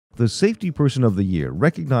the Safety Person of the Year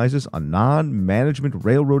recognizes a non-management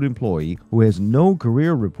railroad employee who has no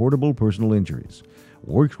career reportable personal injuries,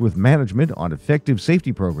 works with management on effective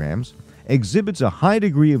safety programs, exhibits a high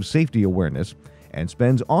degree of safety awareness, and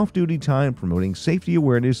spends off-duty time promoting safety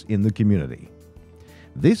awareness in the community.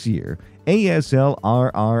 This year,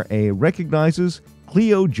 ASLRRA recognizes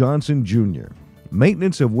Cleo Johnson Jr.,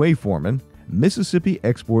 Maintenance of Way Foreman, Mississippi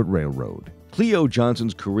Export Railroad. Cleo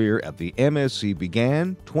Johnson's career at the MSC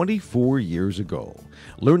began 24 years ago,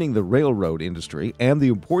 learning the railroad industry and the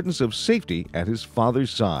importance of safety at his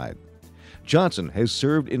father's side. Johnson has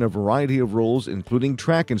served in a variety of roles including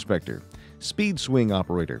track inspector, speed swing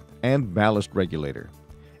operator, and ballast regulator.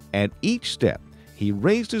 At each step, he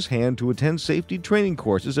raised his hand to attend safety training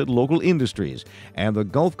courses at local industries and the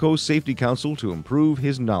Gulf Coast Safety Council to improve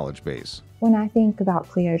his knowledge base. When I think about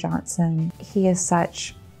Cleo Johnson, he is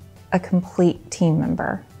such a complete team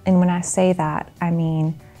member. And when I say that, I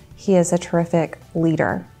mean he is a terrific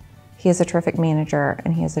leader, he is a terrific manager,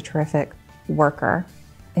 and he is a terrific worker.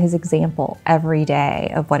 His example every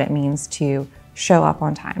day of what it means to show up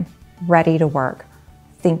on time, ready to work,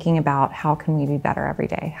 thinking about how can we be better every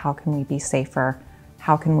day, how can we be safer,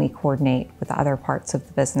 how can we coordinate with the other parts of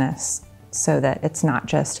the business so that it's not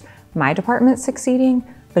just my department succeeding,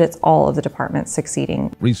 but it's all of the departments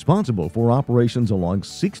succeeding. Responsible for operations along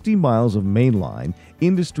 60 miles of main line,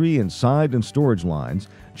 industry and side and storage lines,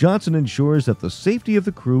 Johnson ensures that the safety of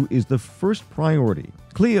the crew is the first priority.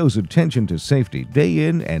 Cleo's attention to safety day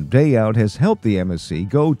in and day out has helped the MSC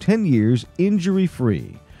go 10 years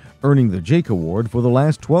injury-free, earning the Jake Award for the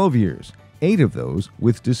last 12 years, 8 of those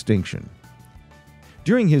with distinction.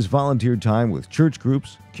 During his volunteer time with church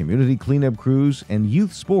groups, community cleanup crews, and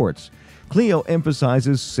youth sports, Cleo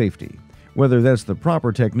emphasizes safety, whether that's the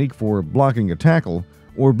proper technique for blocking a tackle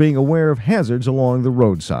or being aware of hazards along the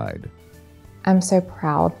roadside. I'm so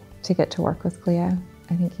proud to get to work with Cleo.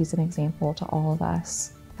 I think he's an example to all of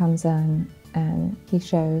us. He comes in and he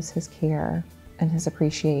shows his care and his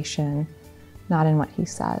appreciation, not in what he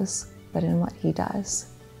says, but in what he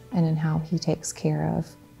does and in how he takes care of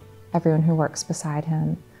everyone who works beside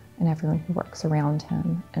him and everyone who works around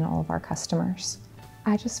him and all of our customers.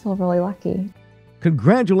 I just feel really lucky.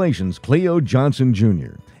 Congratulations, Cleo Johnson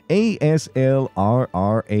Jr., ASLRRA's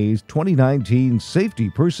 2019 Safety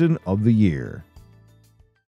Person of the Year.